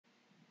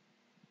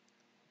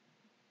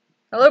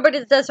Hello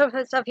everybody, this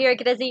is stuff here,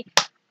 Kadesi.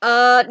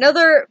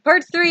 Another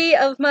part 3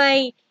 of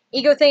my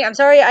ego thing. I'm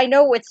sorry, I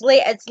know it's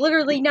late. It's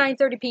literally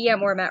 9:30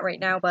 p.m. where I'm at right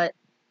now, but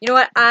you know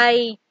what?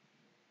 I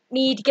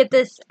need to get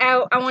this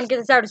out. I want to get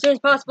this out as soon as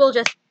possible.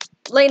 Just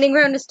laying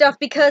around and stuff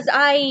because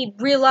I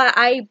realize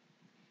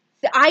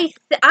I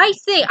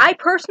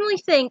personally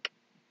think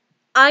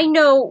I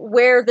know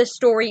where the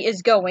story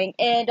is going,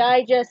 and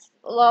I just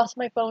lost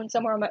my phone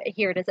somewhere.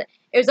 Here it is.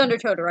 It was under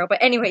Totoro,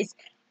 but anyways,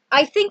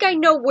 I think I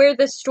know where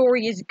the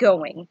story is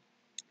going.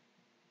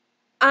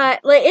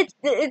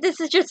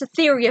 This is just a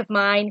theory of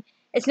mine.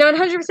 It's not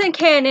 100%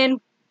 canon.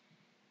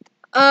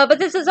 But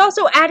this is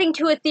also adding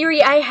to a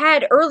theory I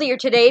had earlier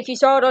today, if you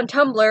saw it on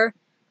Tumblr.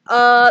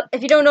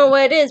 If you don't know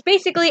what it is,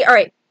 basically,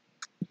 alright.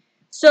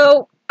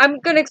 So, I'm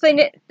gonna explain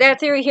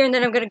that theory here, and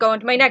then I'm gonna go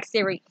into my next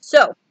theory.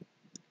 So,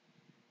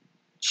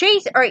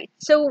 Chase, alright,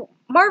 so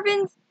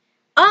Marvin's,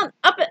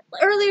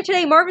 earlier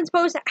today, Marvin's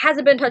post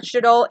hasn't been touched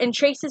at all, and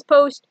Chase's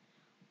post,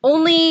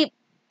 only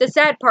the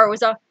sad part was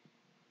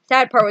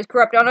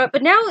corrupt on it,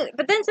 but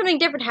then something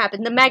different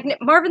happened.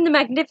 Marvin the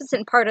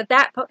Magnificent part of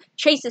that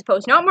Chase's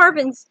post, not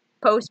Marvin's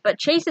post, but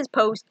Chase's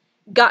post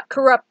got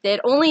corrupted.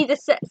 Only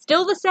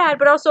still the sad,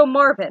 but also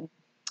Marvin.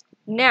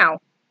 I'm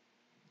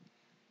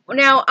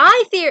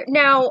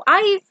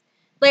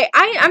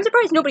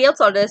surprised nobody else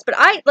saw this, but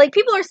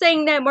people are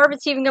saying that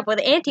Marvin's teaming up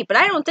with Auntie, but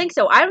I don't think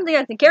so. I don't think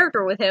that's in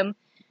character with him,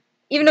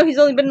 even though he's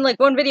only been in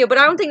like one video. But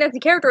I don't think that's in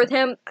character with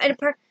him.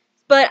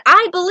 But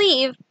I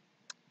believe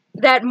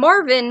that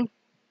Marvin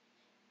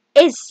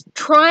is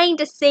trying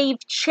to save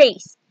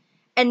Chase,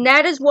 and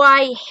that is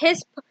why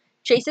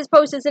Chase's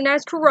post isn't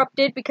as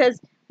corrupted,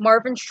 because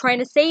Marvin's trying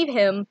to save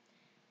him,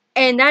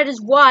 and that is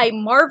why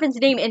Marvin's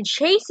name in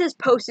Chase's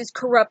post is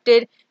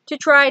corrupted, to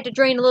try to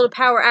drain a little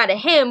power out of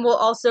him, while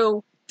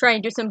also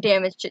trying to do some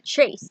damage to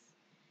Chase.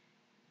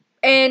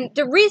 And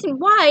the reason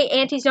why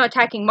Auntie's not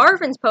attacking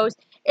Marvin's post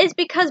is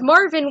because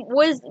Marvin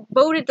was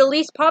voted the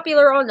least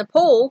popular on the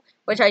poll,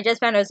 which I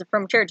just found out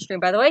from a charity stream,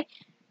 by the way.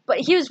 But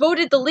he was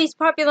voted the least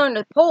popular on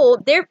the poll,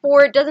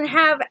 therefore it doesn't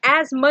have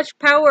as much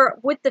power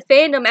with the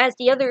fandom as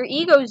the other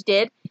egos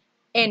did,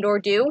 and/or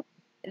do.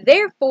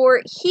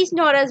 Therefore, he's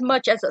not as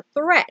much as a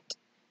threat.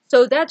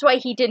 So that's why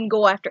he didn't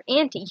go after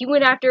Auntie. He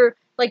went after,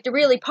 like, the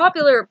really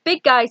popular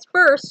big guys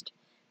first,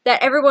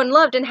 that everyone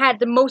loved and had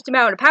the most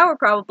amount of power,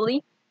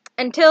 probably,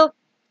 and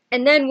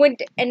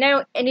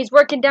he's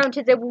working down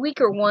to the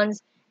weaker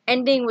ones,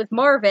 ending with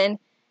Marvin.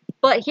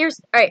 But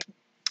alright.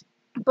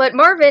 But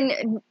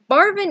Marvin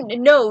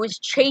knows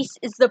Chase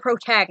is the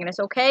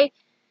protagonist, okay?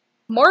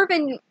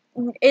 Marvin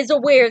is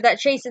aware that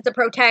Chase is the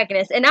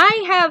protagonist, and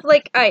I have,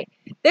 I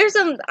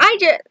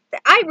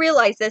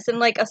realized this in,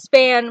 like, a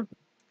span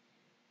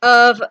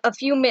of a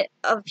few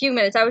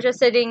minutes. I was just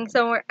sitting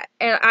somewhere,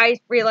 and I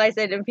realized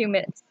it in a few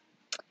minutes.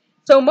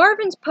 So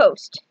Marvin's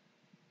post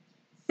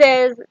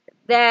says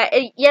that,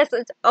 yes,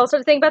 it's also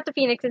the thing about the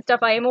Phoenix and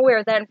stuff. I am aware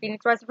of that, and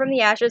Phoenix rising from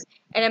the ashes,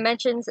 and it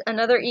mentions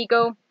another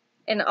ego,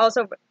 and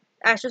also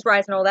Ashes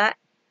Rise and all that.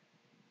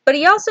 But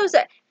he also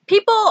said,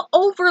 people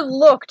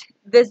overlooked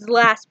this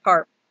last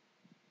part,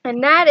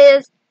 and that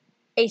is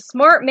a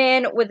smart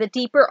man with a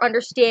deeper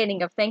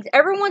understanding of things.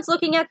 Everyone's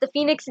looking at the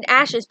Phoenix and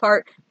Ashes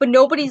part, but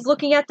nobody's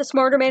looking at the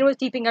smarter man with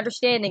deeper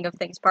understanding of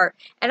things part.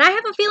 And I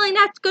have a feeling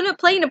that's going to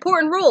play an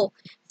important role.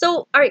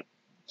 So, alright,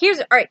 here's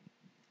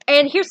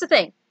the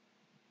thing.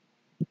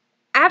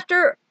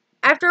 After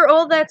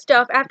all that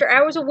stuff, after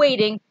hours of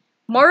waiting,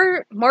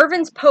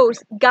 Marvin's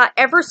post got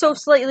ever so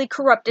slightly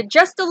corrupted.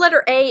 Just the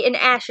letter A in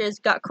Ashes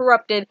got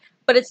corrupted,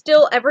 but it's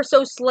still ever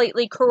so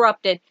slightly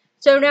corrupted.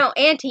 So now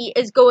Auntie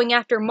is going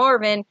after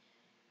Marvin.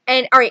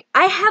 And alright,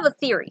 I have a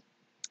theory.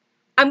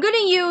 I'm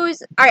gonna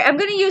use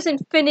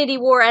Infinity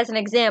War as an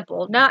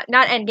example. Not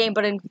Endgame,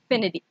 but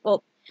Infinity.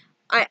 Well,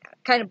 I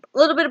kind of a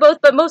little bit of both,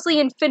 but mostly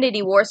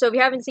Infinity War. So if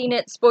you haven't seen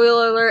it,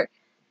 spoiler alert.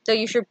 So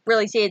you should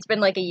really see it. It's been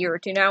like a year or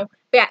two now.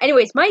 But yeah,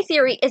 anyways, my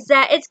theory is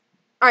that it's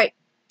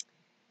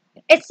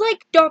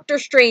like Doctor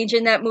Strange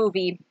in that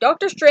movie.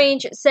 Doctor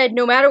Strange said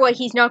no matter what,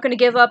 he's not going to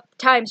give up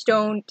Time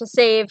Stone to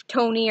save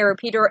Tony or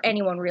Peter or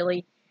anyone,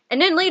 really.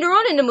 And then later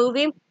on in the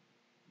movie,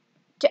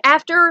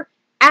 after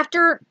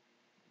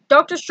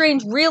Doctor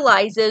Strange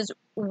realizes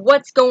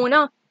what's going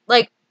on,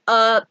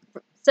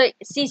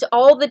 sees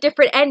all the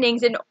different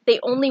endings and they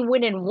only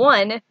win in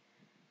one,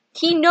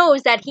 he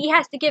knows that he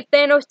has to give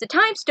Thanos the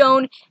Time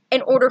Stone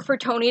in order for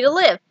Tony to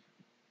live.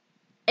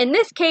 In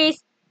this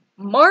case,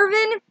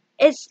 Marvin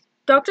is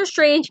Doctor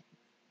Strange,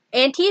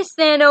 Auntie is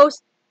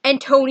Thanos, and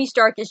Tony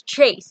Stark is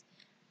Chase.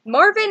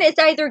 Marvin is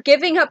either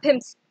giving up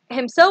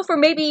himself or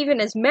maybe even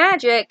his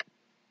magic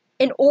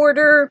in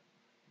order...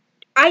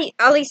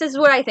 at least this is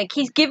what I think.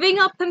 He's giving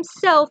up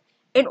himself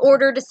in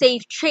order to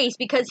save Chase,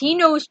 because he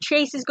knows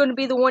Chase is going to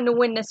be the one to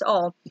win this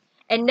all.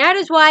 And that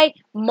is why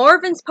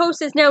Marvin's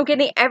post is now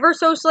getting ever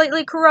so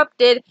slightly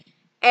corrupted.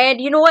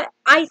 And you know what?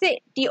 I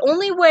think the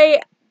only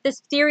way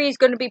this theory is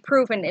going to be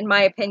proven, in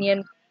my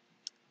opinion,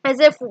 is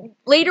if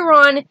later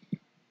on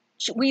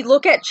we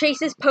look at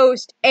Chase's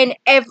post, and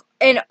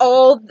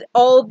all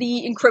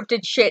the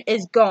encrypted shit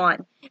is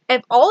gone.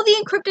 If all the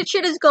encrypted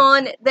shit is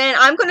gone, then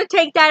I'm gonna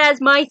take that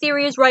as my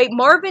theory is right.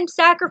 Marvin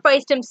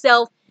sacrificed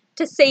himself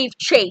to save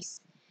Chase.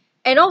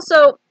 And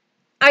also,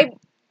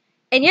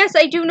 yes,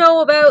 I do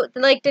know about,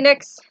 like, the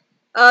next,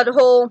 the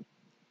whole,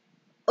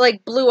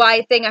 like, blue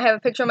eye thing. I have a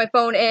picture on my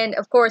phone, and,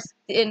 of course,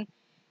 in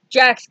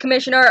Jack's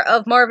commissioner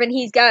of Marvin,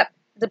 he's got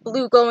the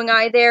blue glowing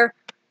eye there.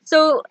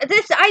 So,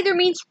 this either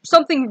means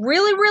something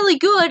really, really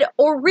good,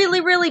 or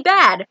really, really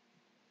bad.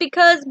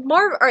 Because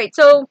alright,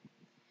 so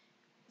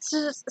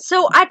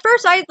at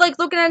first I was, like,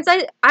 looking at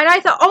it, and I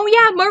thought, oh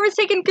yeah, Marvin's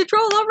taking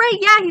control, alright,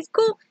 yeah, he's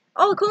cool,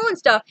 all cool and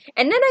stuff.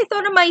 And then I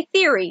thought of my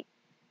theory.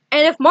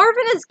 And if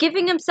Marvin is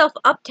giving himself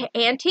up to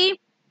Auntie,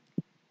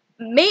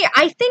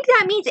 I think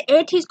that means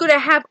Auntie's gonna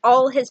have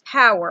all his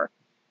power.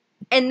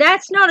 And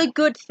that's not a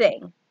good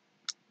thing.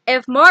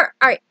 If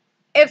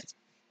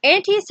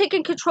Auntie is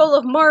taking control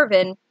of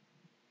Marvin,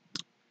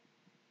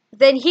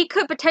 then he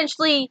could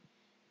potentially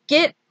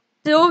get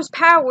those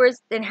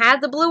powers and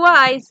have the blue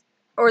eyes,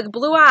 or the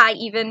blue eye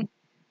even,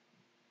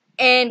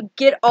 and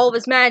get all of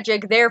his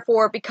magic,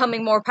 therefore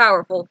becoming more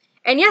powerful.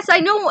 And yes, I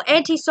know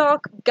Auntie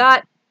Sock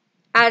got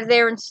out of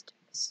there and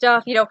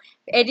stuff, you know,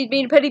 Auntie's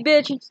being a petty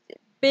bitch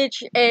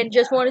and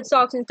just wanted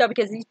socks and stuff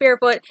because he's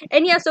barefoot.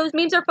 And yes, those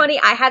memes are funny.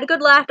 I had a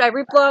good laugh. I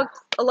reblogged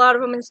a lot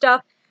of them and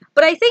stuff.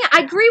 But I think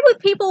I agree with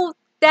people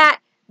that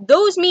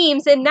those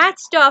memes and that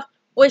stuff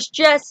was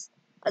just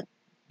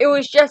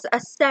a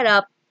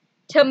setup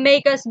to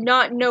make us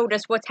not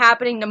notice what's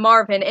happening to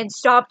Marvin and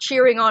stop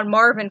cheering on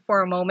Marvin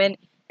for a moment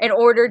in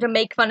order to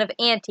make fun of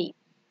Auntie.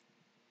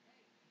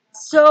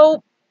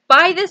 So,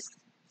 by this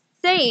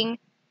saying,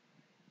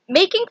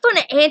 making fun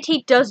of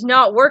Auntie does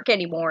not work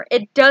anymore.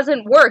 It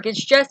doesn't work.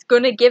 It's just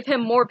going to give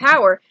him more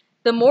power.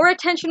 The more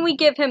attention we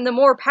give him, the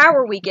more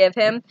power we give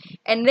him.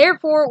 And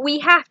therefore, we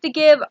have to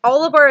give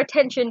all of our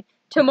attention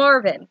to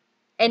Marvin.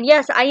 And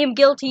yes, I am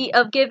guilty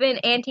of giving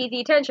Auntie the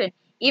attention.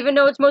 Even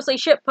though it's mostly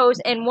shitposts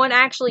and one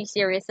actually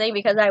serious thing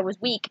because I was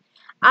weak.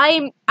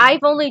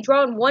 I've only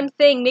drawn one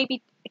thing,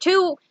 maybe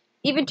two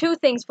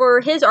things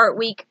for his art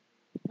week.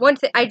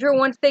 I drew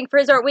one thing for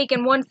his art week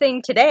and one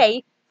thing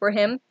today for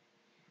him.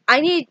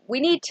 We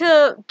need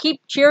to keep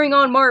cheering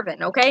on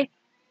Marvin, okay?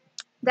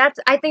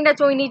 I think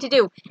that's what we need to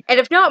do. And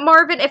if not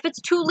Marvin, if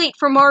it's too late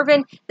for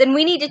Marvin, then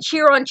we need to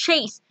cheer on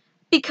Chase.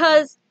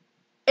 Because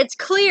it's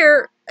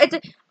clear,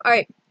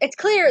 it's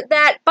clear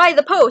that by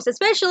the post,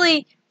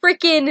 especially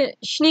freaking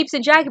Schneeps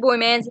and Jackie Boy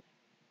Mans,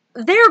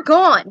 they're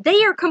gone.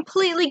 They are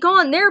completely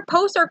gone. Their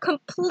posts are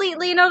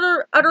completely and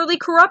utterly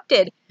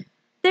corrupted.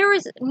 There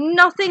is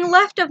nothing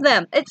left of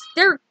them.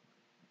 They're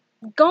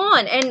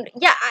gone. And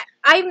yeah,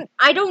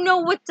 I don't know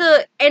what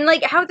and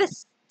like how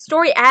this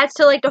story adds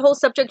to like the whole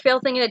subject fail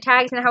thing in the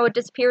tags and how it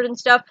disappeared and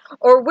stuff,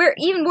 or where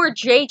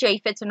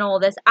JJ fits in all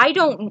of this. I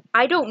don't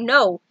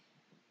know.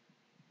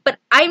 But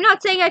I'm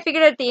not saying I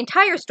figured out the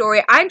entire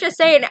story. I'm just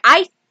saying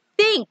I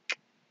think,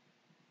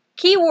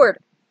 keyword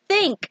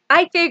think,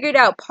 I figured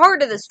out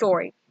part of the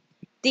story.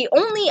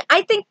 Personally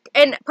I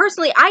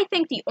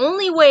think the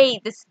only way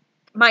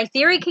my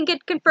theory can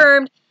get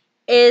confirmed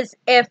is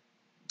if,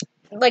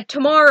 like,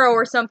 tomorrow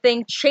or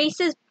something, Chase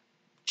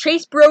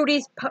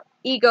Brody's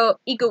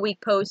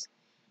EgoWeek post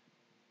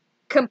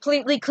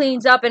completely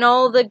cleans up and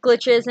all the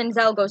glitches and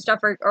Zelgo stuff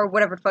or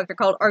whatever the fuck they're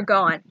called are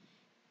gone.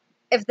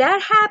 If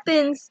that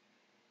happens,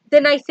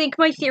 then I think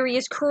my theory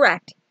is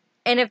correct.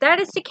 And if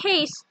that is the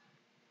case,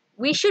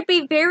 we should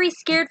be very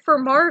scared for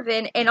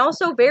Marvin and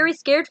also very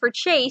scared for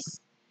Chase.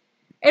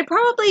 And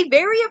probably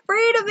very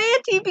afraid of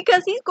Auntie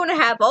because he's going to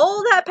have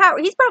all that power.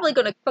 He's probably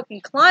going to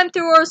fucking climb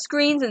through our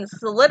screens and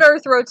slit our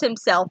throats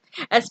himself.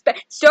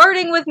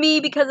 Starting with me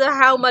because of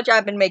how much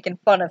I've been making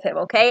fun of him,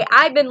 okay?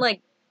 I've been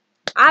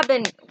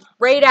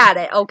right at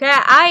it, okay?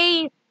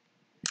 I'm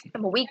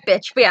a weak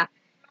bitch, but yeah.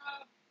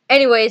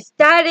 Anyways,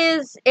 that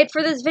is it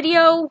for this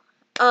video.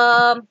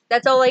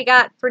 That's all I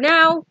got for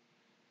now.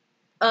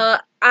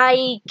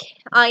 I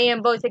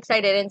am both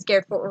excited and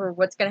scared for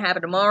what's going to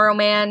happen tomorrow,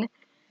 man.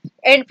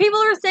 And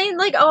people are saying,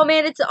 like, oh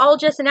man, it's all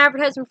just an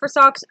advertisement for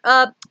socks.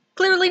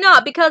 Clearly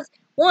not, because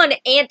one,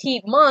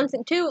 anti-months,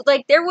 and two,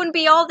 like, there wouldn't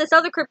be all this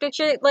other cryptic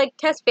shit, like,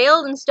 test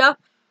failed and stuff,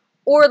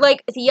 or,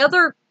 like, the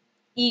other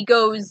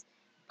egos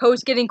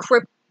post getting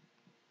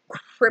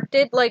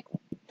cryptid, like,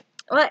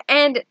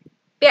 and,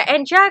 yeah,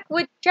 and Jack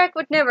would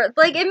never,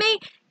 like,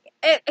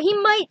 he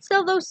might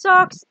sell those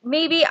socks,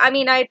 maybe. I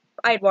mean, I'd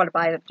want to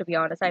buy them, to be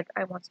honest. I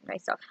want some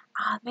nice socks.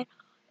 Ah, man.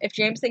 If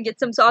Jameson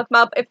gets some socks,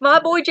 if my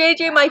boy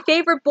JJ, my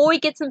favorite boy,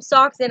 gets some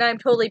socks, then I'm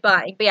totally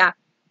buying. But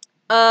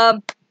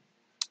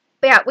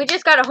yeah, we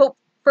just gotta hope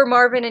for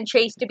Marvin and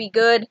Chase to be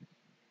good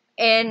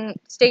and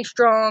stay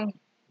strong,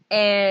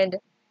 and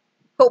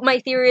hope my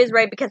theory is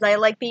right because I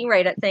like being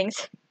right at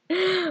things.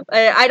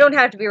 I don't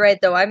have to be right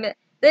though.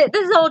 This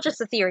is all just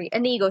a theory,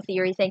 an ego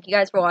theory. Thank you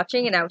guys for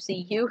watching, and I will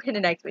see you in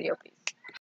the next video. Peace.